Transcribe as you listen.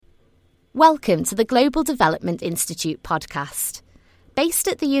Welcome to the Global Development Institute podcast. Based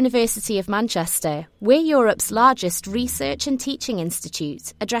at the University of Manchester, we're Europe's largest research and teaching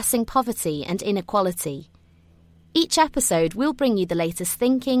institute addressing poverty and inequality. Each episode will bring you the latest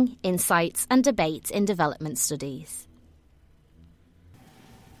thinking, insights and debate in development studies.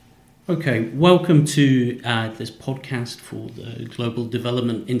 Okay, welcome to this podcast for the Global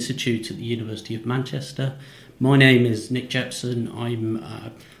Development Institute at the University of Manchester. My name is Nick Jepson. I'm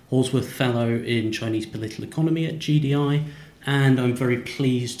Halsworth Fellow in Chinese Political Economy at GDI, and I'm very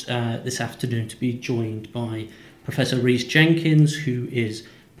pleased this afternoon to be joined by Professor Rhys Jenkins, who is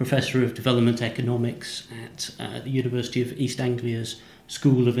Professor of Development Economics at the University of East Anglia's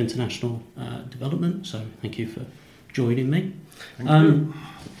School of International Development. So thank you for joining me. Thank you.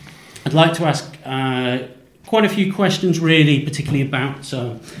 I'd like to ask quite a few questions, really, particularly about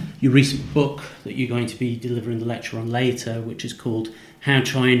your recent book that you're going to be delivering the lecture on later, which is called How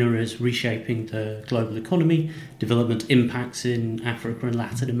China is Reshaping the Global Economy, Development Impacts in Africa and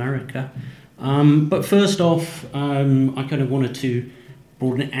Latin America. But first off, I kind of wanted to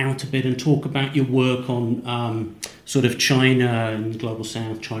broaden it out a bit and talk about your work on sort of China and the Global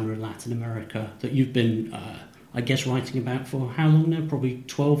South, China and Latin America, that you've been I guess writing about for how long now? Probably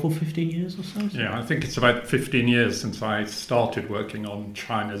 12 or 15 years or so? Yeah, I think it's about 15 years since I started working on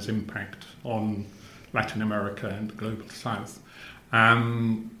China's impact on Latin America and the Global South.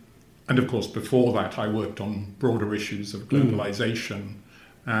 And of course, before that, I worked on broader issues of globalization.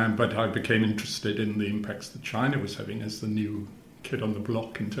 But I became interested in the impacts that China was having as the new kid on the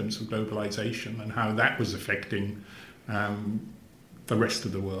block in terms of globalization and how that was affecting the rest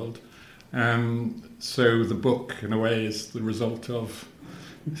of the world. So the book, in a way, is the result of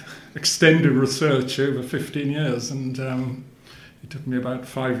extended research over 15 years, and it took me about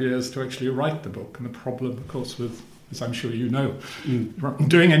 5 years to actually write the book. And the problem, of course, with, as I'm sure you know,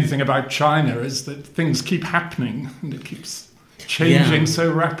 doing anything about China is that things keep happening, and it keeps changing so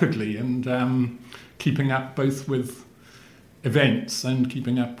rapidly, and keeping up both with events and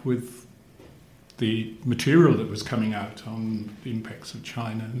keeping up with the material that was coming out on the impacts of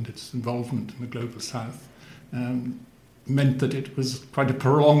China and its involvement in the Global South meant that it was quite a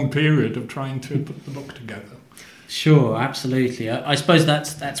prolonged period of trying to put the book together. Sure, absolutely. I suppose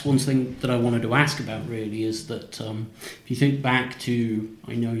that's one thing that I wanted to ask about, really, is that if you think back to,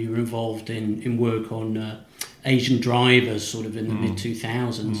 I know you were involved in work on Asian drivers sort of in the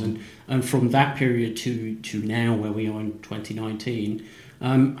mid-2000s, and from that period to now where we are in 2019,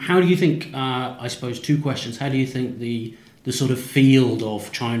 how do you think, I suppose two questions, how do you think the sort of field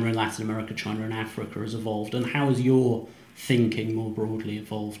of China and Latin America, China and Africa has evolved, and how has your thinking more broadly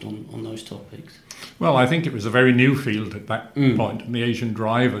evolved on those topics? Well, I think it was a very new field at that point, and the Asian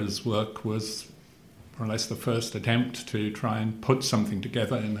drivers work was more or less the first attempt to try and put something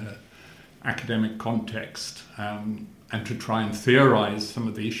together in an academic context, and to try and theorize some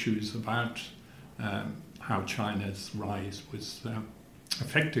of the issues about how China's rise was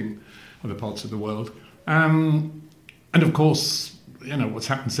affecting other parts of the world. And of course, you know, what's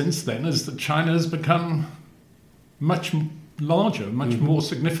happened since then is that China has become much larger, much more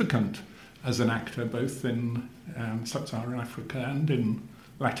significant as an actor, both in sub-Saharan Africa and in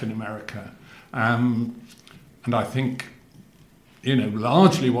Latin America. And I think, you know,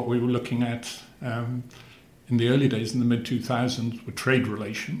 largely what we were looking at in the early days, in the mid-2000s, were trade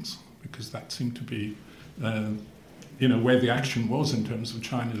relations, because that seemed to be where the action was in terms of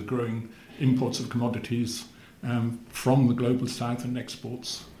China's growing imports of commodities from the Global South and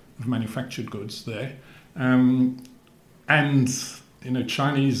exports of manufactured goods there. And, you know,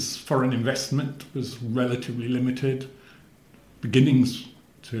 Chinese foreign investment was relatively limited, beginnings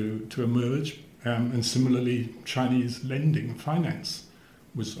to emerge. And similarly, Chinese lending finance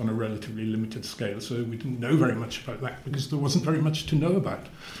was on a relatively limited scale. So we didn't know very much about that because there wasn't very much to know about.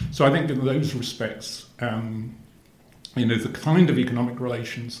 So I think in those respects, the kind of economic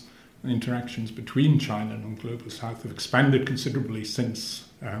relations and interactions between China and the Global South have expanded considerably since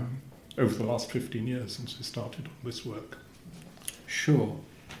over the last 15 years since we started on this work. Sure.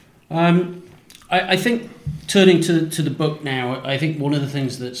 I think turning to the book now, I think one of the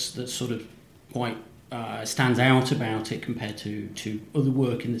things that's sort of quite stands out about it compared to other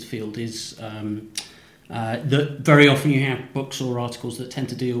work in this field is that very often you have books or articles that tend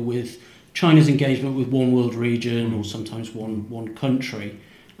to deal with China's engagement with one world region or sometimes one country.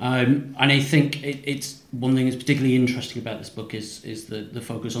 And I think it's one thing that's particularly interesting about this book is the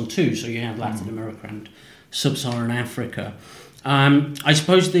focus on two. So you have Latin America and sub-Saharan Africa. I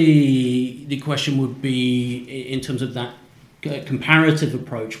suppose the question would be, in terms of that comparative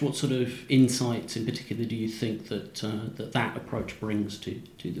approach, what sort of insights in particular do you think that approach brings to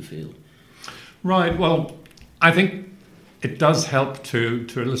the field? Right. Well, I think it does help to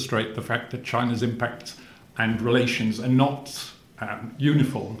illustrate the fact that China's impact and relations are not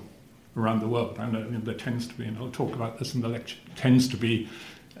uniform around the world. I know there tends to be, and I'll talk about this in the lecture, tends to be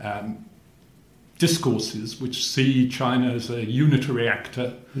discourses which see China as a unitary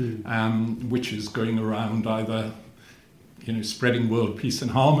actor, which is going around either, spreading world peace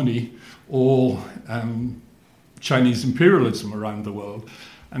and harmony, or Chinese imperialism around the world,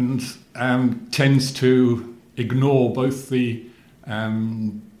 and tends to ignore both the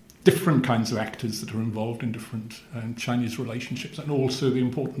different kinds of actors that are involved in different Chinese relationships, and also the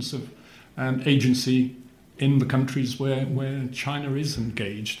importance of agency in the countries where China is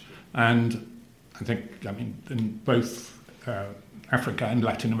engaged. And I think, in both Africa and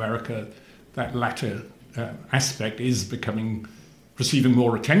Latin America, that latter aspect is receiving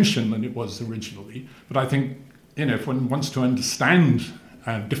more attention than it was originally. But I think, if one wants to understand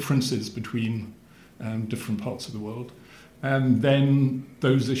differences between different parts of the world, then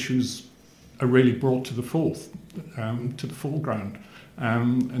those issues are really brought to the foreground.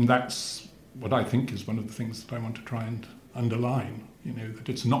 And that's what I think is one of the things that I want to try and underline, that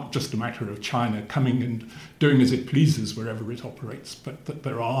it's not just a matter of China coming and doing as it pleases wherever it operates, but that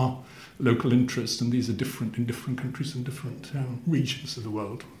there are local interests, and these are different in different countries and different regions of the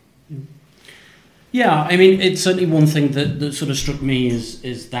world. Yeah, it's certainly one thing that sort of struck me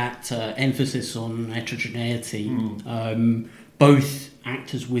is that emphasis on heterogeneity, both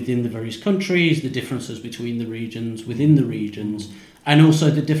actors within the various countries, the differences between the regions, within the regions, and also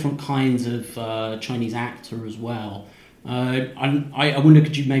the different kinds of Chinese actor as well. I wonder,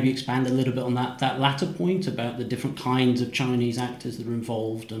 could you maybe expand a little bit on that latter point about the different kinds of Chinese actors that are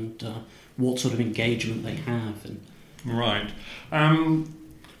involved and what sort of engagement they have? Right.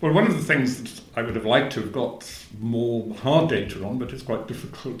 Well, one of the things that I would have liked to have got more hard data on, but it's quite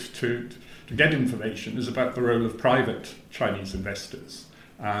difficult to get information, is about the role of private Chinese investors.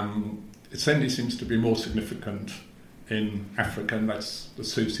 It certainly seems to be more significant in Africa, and that's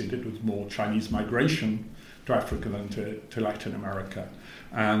associated with more Chinese migration to Africa than to Latin America.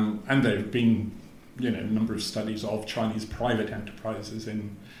 And there have been a number of studies of Chinese private enterprises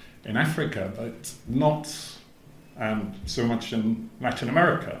in Africa, but not so much in Latin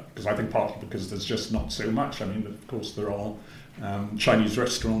America, because I think partly because there's just not so much. Of course, there are Chinese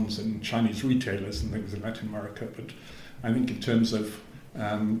restaurants and Chinese retailers and things in Latin America, but I think in terms of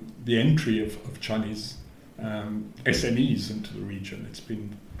the entry of Chinese SMEs into the region, it's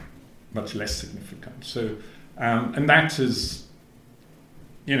been much less significant. So, and that has,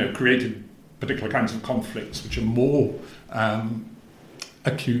 created particular kinds of conflicts which are more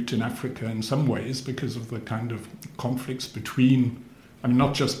acute in Africa in some ways because of the kind of conflicts between,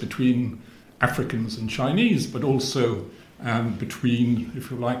 not just between Africans and Chinese, but also between, if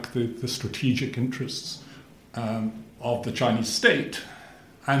you like, the strategic interests of the Chinese state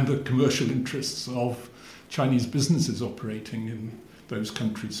and the commercial interests of Chinese businesses operating in those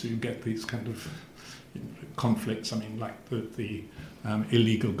countries. So you get these kind of conflicts. Like the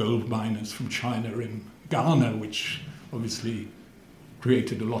illegal gold miners from China in Ghana, which obviously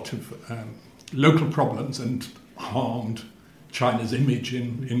created a lot of local problems and harmed China's image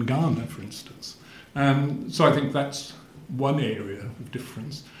in Ghana, for instance. So I think that's one area of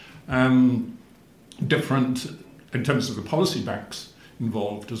difference. Different in terms of the policy banks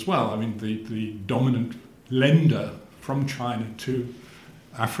involved as well. The dominant lender from China to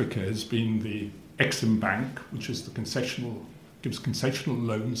Africa has been the Exim Bank, which is gives concessional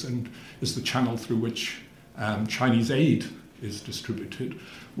loans and is the channel through which Chinese aid is distributed,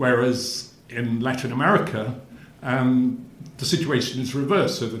 whereas in Latin America, the situation is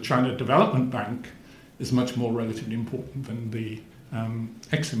reversed. So the China Development Bank is much more relatively important than the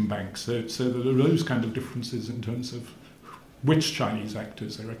Exim Bank. So there are those kind of differences in terms of which Chinese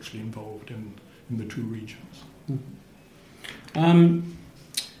actors are actually involved in the two regions.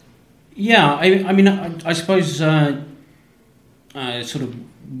 I suppose sort of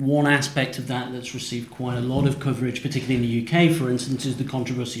one aspect of that's received quite a lot of coverage, particularly in the UK, for instance, is the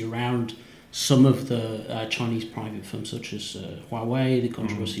controversy around some of the Chinese private firms, such as Huawei, the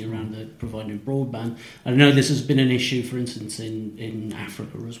controversy around the providing broadband. I know this has been an issue, for instance, in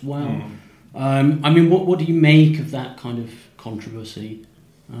Africa as well. What do you make of that kind of controversy?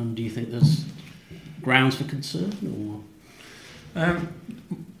 Do you think there's grounds for concern?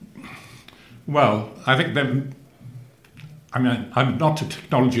 Well, I think I'm not a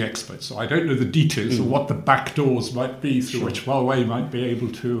technology expert, so I don't know the details of what the back doors might be through which Huawei might be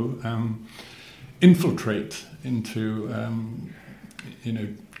able to infiltrate into,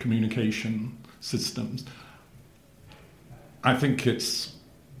 communication systems. I think it's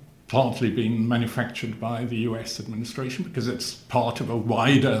partly been manufactured by the US administration because it's part of a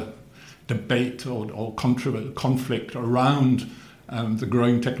wider debate or conflict around the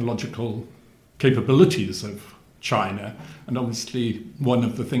growing technological capabilities of China. And obviously one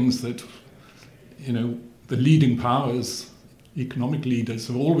of the things that, the leading powers, economic leaders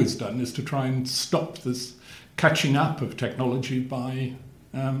have always done is to try and stop this catching up of technology by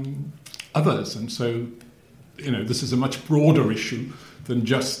others. And so, this is a much broader issue than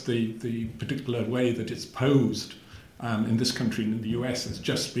just the particular way that it's posed in this country and in the US as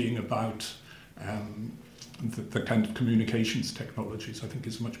just being about the kind of communications technologies. I think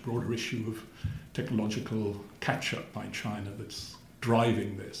it's a much broader issue of technological catch-up by China that's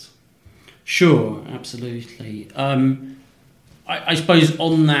driving this. Sure, absolutely. I suppose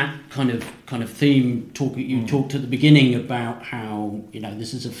on that kind of theme, you talked at the beginning about how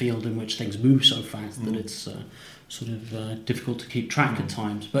this is a field in which things move so fast that it's sort of difficult to keep track at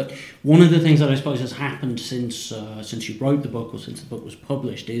times. But one of the things that I suppose has happened since you wrote the book or since the book was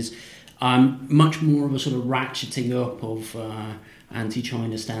published is much more of a sort of ratcheting up of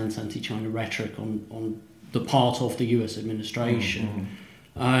anti-China stance, anti-China rhetoric on the part of the US administration.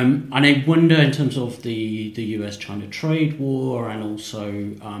 And I wonder, in terms of the US-China trade war and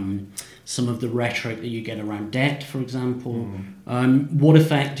also some of the rhetoric that you get around debt, for example, what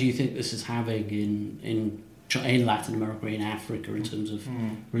effect do you think this is having in Latin America, in Africa, in terms of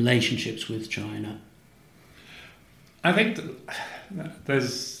relationships with China? I think that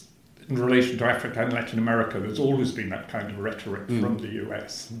there's, in relation to Africa and Latin America, there's always been that kind of rhetoric from the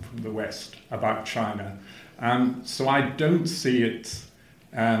US and from the West about China. So I don't see it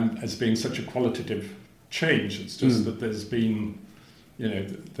as being such a qualitative change. It's just that there's been,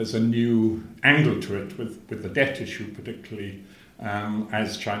 there's a new angle to it with the debt issue, particularly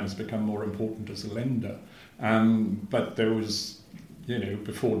as China's become more important as a lender. But there was,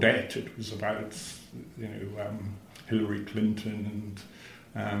 before debt, it was about, Hillary Clinton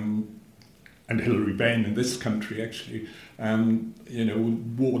and Hilary Benn in this country, actually,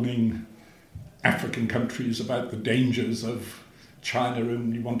 warning African countries about the dangers of China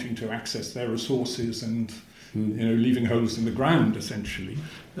only wanting to access their resources and, leaving holes in the ground, essentially.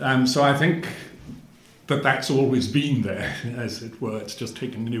 So I think that that's always been there, as it were. It's just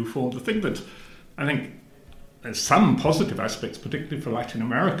taken a new form. The thing that I think there's some positive aspects, particularly for Latin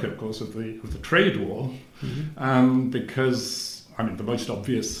America, of course, of the trade war, because, the most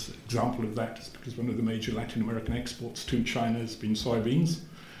obvious example of that is because one of the major Latin American exports to China has been soybeans.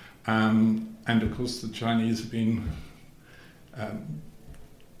 And, of course, the Chinese have been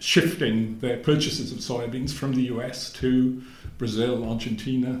shifting their purchases of soybeans from the US to Brazil,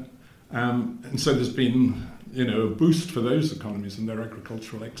 Argentina. And so there's been, a boost for those economies and their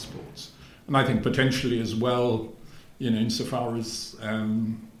agricultural exports. And I think potentially as well, insofar as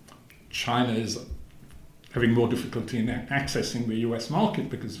China is having more difficulty in accessing the US market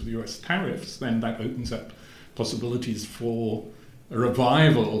because of the US tariffs, then that opens up possibilities for a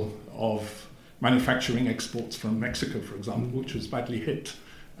revival of manufacturing exports from Mexico, for example, which was badly hit.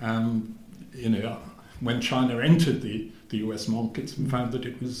 When China entered the US markets and found that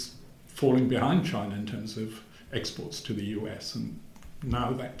it was falling behind China in terms of exports to the US, and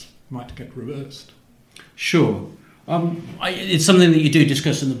now that might get reversed. Sure. It's something that you do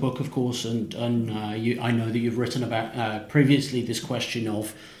discuss in the book, of course, and I know that you've written about previously this question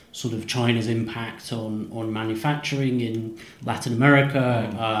of sort of China's impact on manufacturing in Latin America,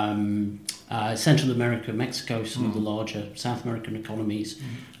 Central America, Mexico, some of the larger South American economies.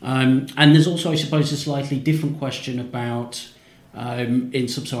 And there's also, I suppose, a slightly different question about in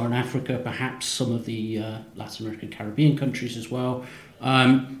Sub-Saharan Africa, perhaps some of the Latin American Caribbean countries as well.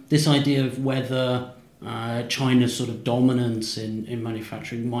 This idea of whether China's sort of dominance in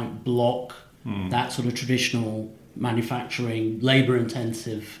manufacturing might block that sort of traditional manufacturing,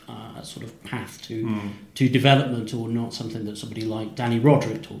 labour-intensive sort of path to development, or not, something that somebody like Danny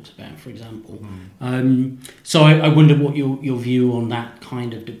Roderick talks about, for example. So I wonder what your view on that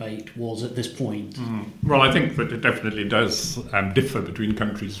kind of debate was at this point. Well, I think that it definitely does differ between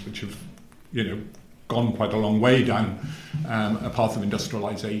countries which have, gone quite a long way down a path of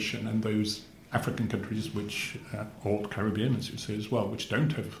industrialisation, and those African countries which, or Caribbean, as you say as well, which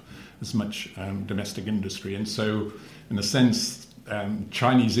don't have as much domestic industry. And so, in a sense,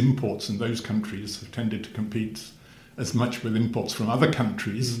 Chinese imports in those countries have tended to compete as much with imports from other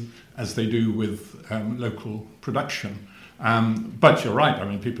countries as they do with local production. But you're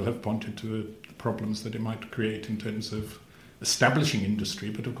right, people have pointed to the problems that it might create in terms of establishing industry.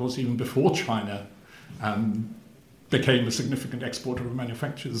 But of course, even before China became a significant exporter of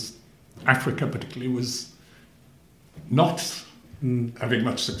manufacturers, Africa particularly was not having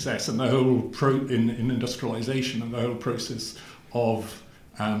much success, and the whole in industrialization and the whole process of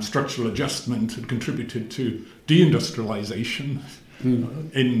structural adjustment had contributed to deindustrialization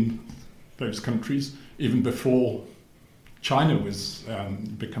in those countries even before China was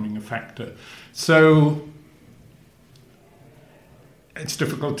becoming a factor. So it's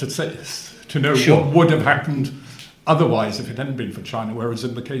difficult to know what would have happened otherwise if it hadn't been for China, whereas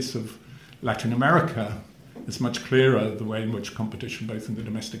in the case of Latin America, it's much clearer the way in which competition, both in the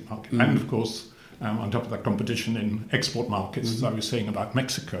domestic market and, of course, on top of that, competition in export markets, as I was saying about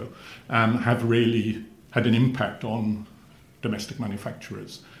Mexico, have really had an impact on domestic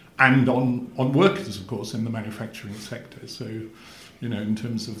manufacturers and on workers, of course, in the manufacturing sector. So, in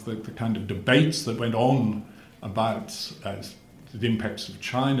terms of the kind of debates that went on about the impacts of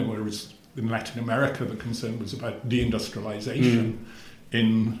China, whereas in Latin America the concern was about deindustrialization.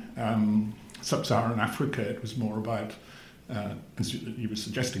 In sub-Saharan Africa, it was more about, as you were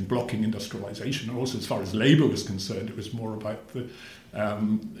suggesting, blocking industrialization. And also, as far as labour was concerned, it was more about the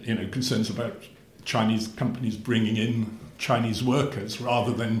concerns about Chinese companies bringing in Chinese workers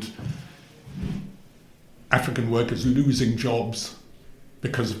rather than African workers losing jobs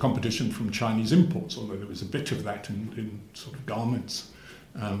because of competition from Chinese imports, although there was a bit of that in sort of garments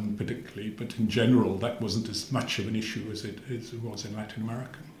particularly, but in general that wasn't as much of an issue as it was in Latin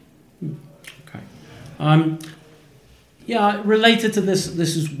America. Okay. Related to this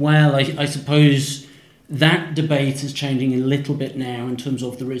as well, I suppose that debate is changing a little bit now in terms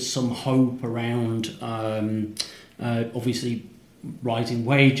of there is some hope around obviously rising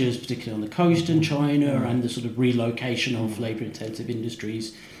wages, particularly on the coast in China, and the sort of relocation of labour-intensive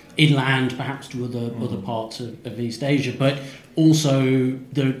industries inland, perhaps to other parts of East Asia. But also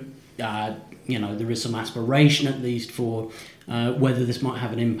there is some aspiration, at least, for whether this might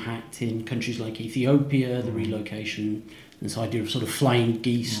have an impact in countries like Ethiopia, the relocation, this idea of sort of flying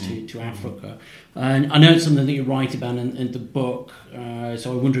geese to Africa. And I know it's something that you write about in the book,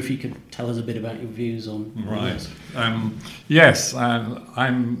 so I wonder if you could tell us a bit about your views on this. Yes,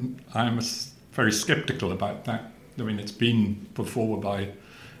 I'm very sceptical about that. I mean, it's been put forward by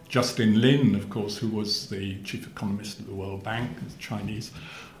Justin Lin, of course, who was the chief economist of the World Bank, Chinese.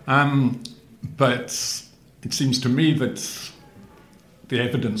 But it seems to me that the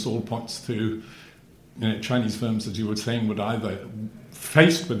evidence all points to Chinese firms, as you were saying, would either,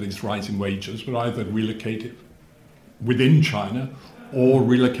 faced with these rising wages, would either relocate it within China or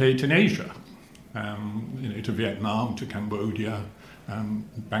relocate in Asia, to Vietnam, to Cambodia,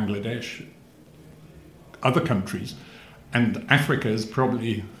 Bangladesh, other countries. And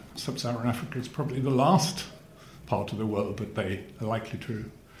Sub-Saharan Africa is probably the last part of the world that they are likely to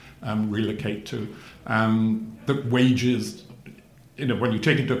relocate to. The wages, when you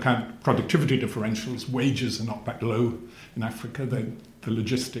take into account productivity differentials, wages are not that low in Africa. The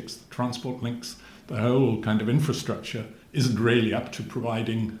logistics, the transport links, the whole kind of infrastructure isn't really up to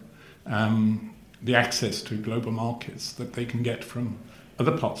providing the access to global markets that they can get from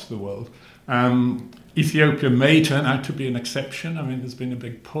other parts of the world. Ethiopia may turn out to be an exception. I mean, there's been a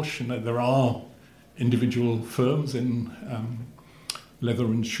big push, and there are individual firms in leather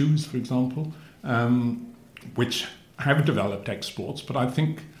and shoes, for example, which have developed exports. But I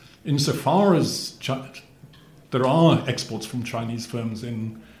think insofar as there are exports from Chinese firms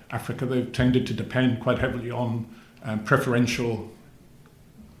in Africa, they've tended to depend quite heavily on preferential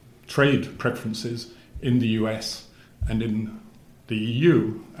trade preferences in the US and in the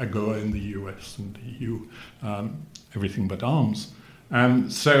EU, AGOA in the US and the EU, everything but arms.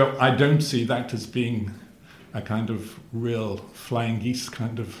 So I don't see that as being a kind of real flying geese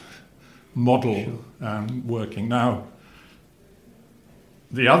kind of model working. Now,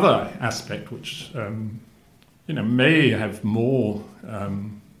 the other aspect which may have more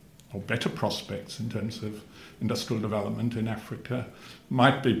or better prospects in terms of industrial development in Africa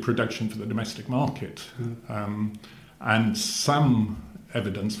might be production for the domestic market. And some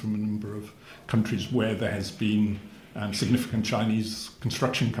evidence from a number of countries where there has been significant Chinese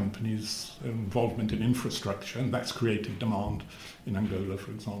construction companies' involvement in infrastructure, and that's created demand in Angola,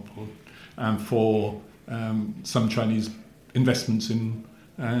 for example, for some Chinese investments in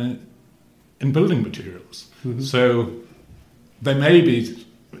building materials. So there may be,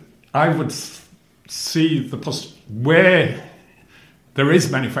 I would see where there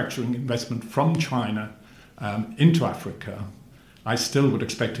is manufacturing investment from China into Africa, I still would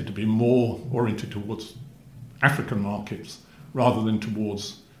expect it to be more oriented towards African markets rather than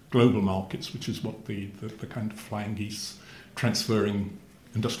towards global markets, which is what the kind of flying geese transferring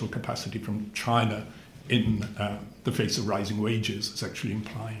industrial capacity from China in the face of rising wages is actually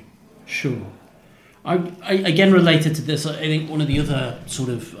implying. Sure. Again, related to this, I think one of the other sort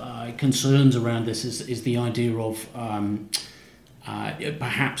of concerns around this is the idea of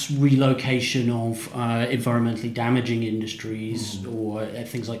perhaps relocation of environmentally damaging industries or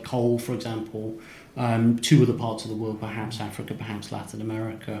things like coal, for example, to other parts of the world, perhaps Africa, perhaps Latin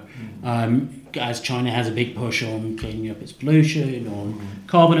America, as China has a big push on cleaning up its pollution, on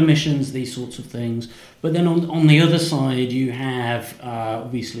carbon emissions, these sorts of things. But then on the other side, you have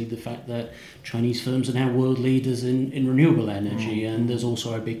obviously the fact that Chinese firms are now world leaders in renewable energy, and there's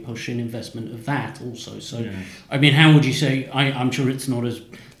also a big push in investment of that also. So, I mean, how would you say, I'm sure it's not as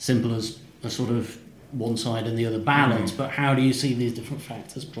simple as a sort of one side and the other balance, but how do you see these different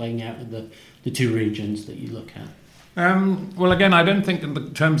factors playing out in the two regions that you look at? Well, again, I don't think in the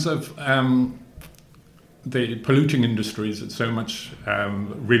terms of the polluting industries, it's so much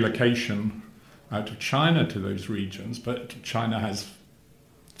relocation out of China to those regions, but China has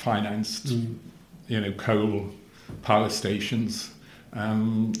financed, coal power stations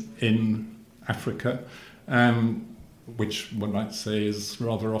in Africa, which one might say is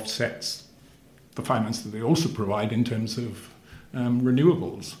rather offsets the finance that they also provide in terms of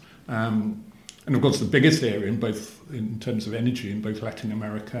renewables. And of course, the biggest area in terms of energy in both Latin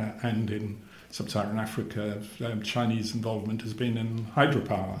America and in Sub-Saharan Africa, Chinese involvement has been in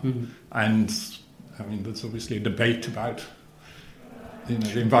hydropower. And I mean, there's obviously a debate about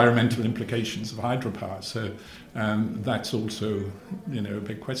the environmental implications of hydropower. So that's also a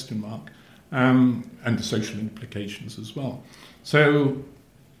big question mark, and the social implications as well. So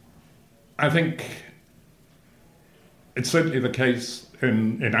I think it's certainly the case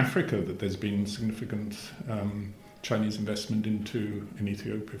in Africa that there's been significant Chinese investment in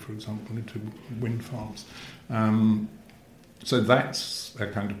Ethiopia, for example, into wind farms. So that's a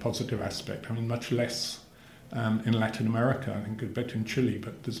kind of positive aspect. I mean, much less in Latin America, I think a bit in Chile,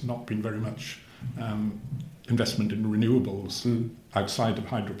 but there's not been very much investment in renewables outside of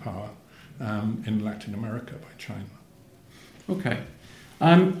hydropower in Latin America by China. Okay.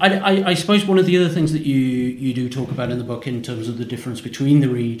 I suppose one of the other things that you do talk about in the book in terms of the difference between the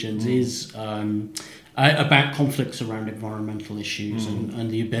regions is about conflicts around environmental issues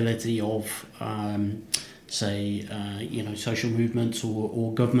and the ability of, social movements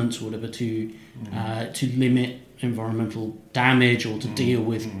or governments or whatever to limit environmental damage or to deal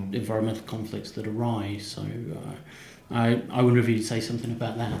with environmental conflicts that arise. So I wonder if you'd say something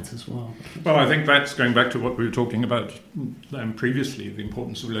about that as well. Well, I think that's going back to what we were talking about previously, the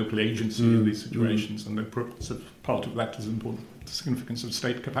importance of local agency in these situations, and part of that is important, the significance of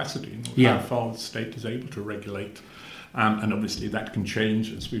state capacity, how far the state is able to regulate. And obviously that can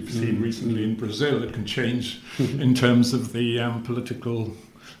change, as we've seen recently in Brazil. It can change in terms of the political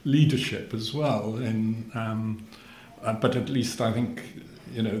leadership as well. But at least I think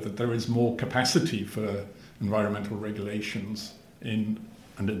that there is more capacity for environmental regulations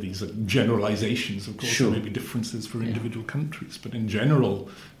under these generalizations. Of course, there may be differences for individual countries, but in general,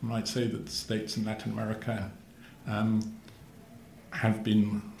 I might say that the states in Latin America have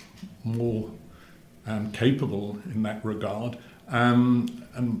been more capable in that regard. And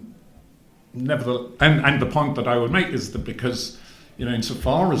the point that I would make is that because,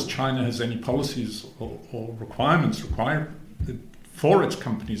 insofar as China has any policies or requirements required for its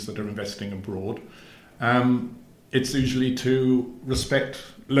companies that are investing abroad, it's usually to respect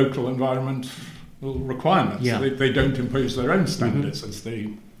local environmental requirements. Yeah. They don't impose their own standards, as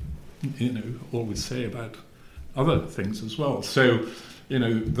they, always say about other things as well. So,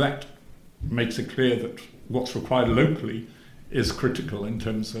 that makes it clear that what's required locally is critical in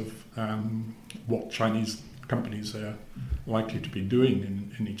terms of what Chinese companies are likely to be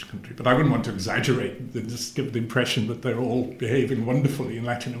doing in each country. But I wouldn't want to exaggerate, just give the impression that they're all behaving wonderfully in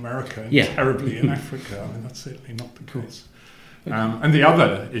Latin America and terribly in Africa. I mean, that's certainly not the case. Okay. And the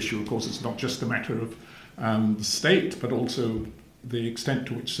other issue, of course, is not just a matter of the state, but also the extent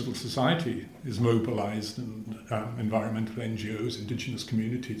to which civil society is mobilized, and environmental NGOs, indigenous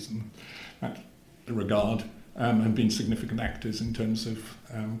communities in that regard, have been significant actors in terms of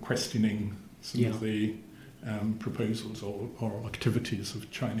questioning some of the proposals or activities of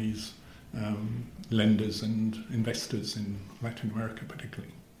Chinese lenders and investors in Latin America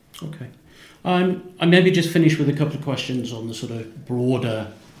particularly. Okay. I maybe just finish with a couple of questions on the sort of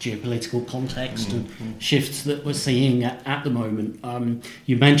broader geopolitical context and shifts that we're seeing at the moment.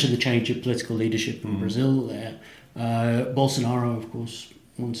 You mentioned the change of political leadership in Brazil there. Bolsonaro, of course,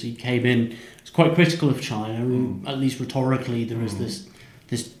 once he came in, was quite critical of China. At least rhetorically, there is this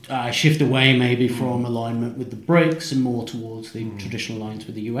shift away maybe from alignment with the BRICS and more towards the traditional alliance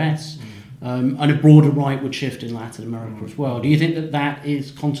with the US. And a broader rightward shift in Latin America as well. Do you think that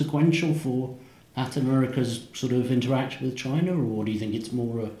is consequential for at America's sort of interaction with China, or do you think it's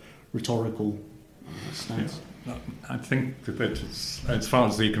more a rhetorical stance? Yeah. I think that as far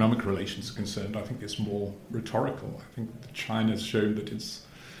as the economic relations are concerned, I think it's more rhetorical. I think that China's shown that it's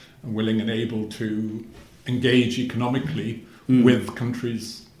willing and able to engage economically with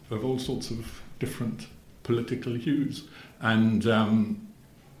countries of all sorts of different political hues. And,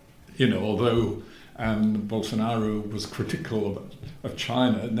 although Bolsonaro was critical of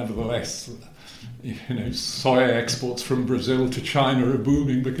China, nevertheless, soya exports from Brazil to China are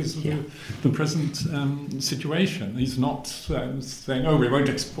booming because of the present situation. He's not saying, we won't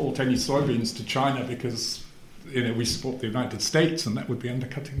export any soybeans to China because we support the United States, and that would be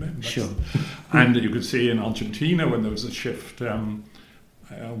undercutting them. Sure. And you could see in Argentina when there was a shift, when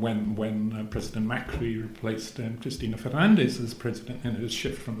President Macri replaced Cristina Fernandez as president, and a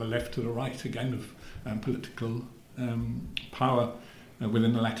shift from the left to the right again of political power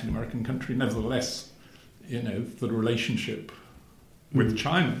within a Latin American country. Nevertheless, the relationship with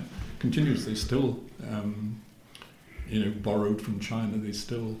China continues. They still, borrowed from China. They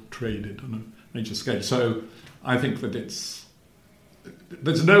still traded on a major scale. So I think that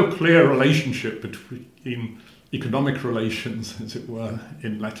there's no clear relationship between economic relations, as it were,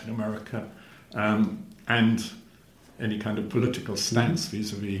 in Latin America and any kind of political stance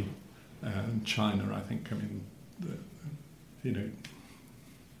vis-a-vis China. I think.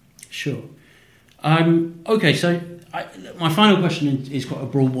 Sure. Okay, so my final question is quite a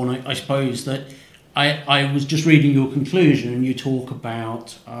broad one, I suppose, that I was just reading your conclusion, and you talk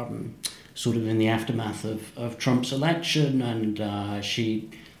about sort of in the aftermath of Trump's election, and Xi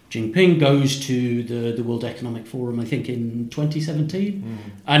Jinping goes to the World Economic Forum, I think in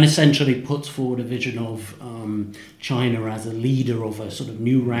 2017, and essentially puts forward a vision of China as a leader of a sort of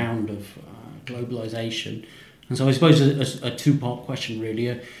new round of globalization. And so I suppose a two-part question really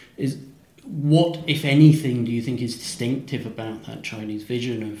is, what, if anything, do you think is distinctive about that Chinese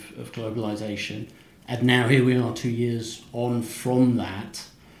vision of globalization? And now here we are 2 years on from that.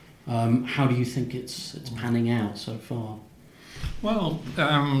 How do you think it's panning out so far? Well,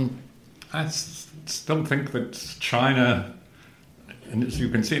 I still think that China, and as you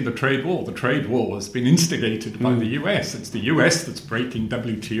can see in the trade war has been instigated by the US. It's the US that's breaking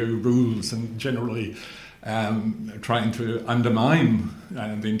WTO rules and generally trying to undermine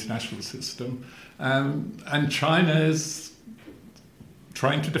the international system. And China is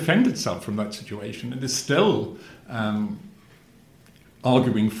trying to defend itself from that situation and is still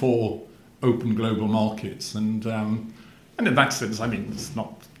arguing for open global markets. And in that sense, it's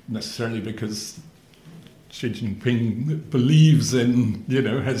not necessarily because Xi Jinping believes in,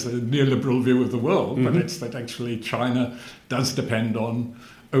 has a neoliberal view of the world, but it's that actually China does depend on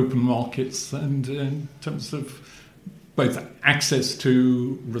open markets and in terms of both access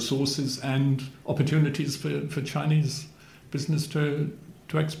to resources and opportunities for Chinese business to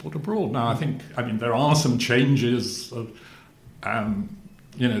export abroad. Now, I think there are some changes of,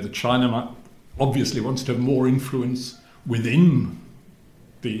 that China obviously wants to have more influence within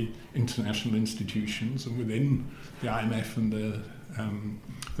the international institutions and within the IMF and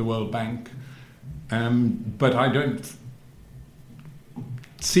the World Bank. But I don't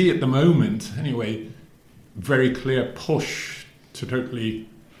see at the moment, anyway, very clear push to totally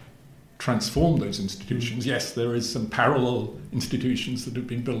transform those institutions. Yes, there is some parallel institutions that have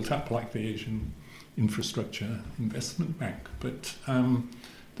been built up, like the Asian Infrastructure Investment Bank, but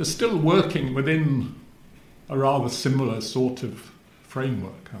they're still working within a rather similar sort of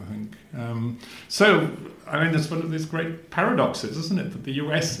framework, I think. It's one of these great paradoxes, isn't it, that the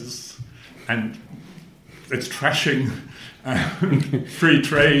US it's trashing free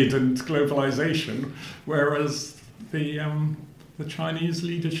trade and globalization, whereas the Chinese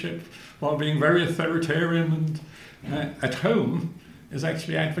leadership, while being very authoritarian and at home, is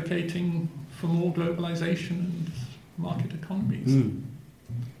actually advocating for more globalization and market economies.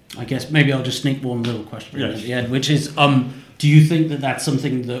 I guess maybe I'll just sneak one little question at the end, which is, do you think that that's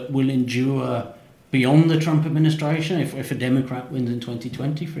something that will endure beyond the Trump administration, if a Democrat wins in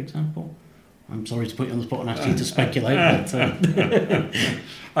 2020, for example? I'm sorry to put you on the spot and ask you to speculate, but...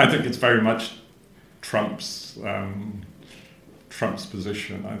 I think it's very much Trump's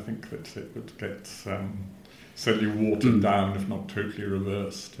position. I think that it would get certainly watered down, if not totally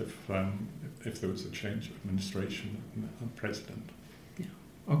reversed, if there was a change of administration and president. Yeah.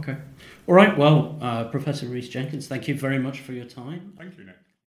 Okay. All right. Well, Professor Rhys Jenkins, thank you very much for your time. Thank you, Nick.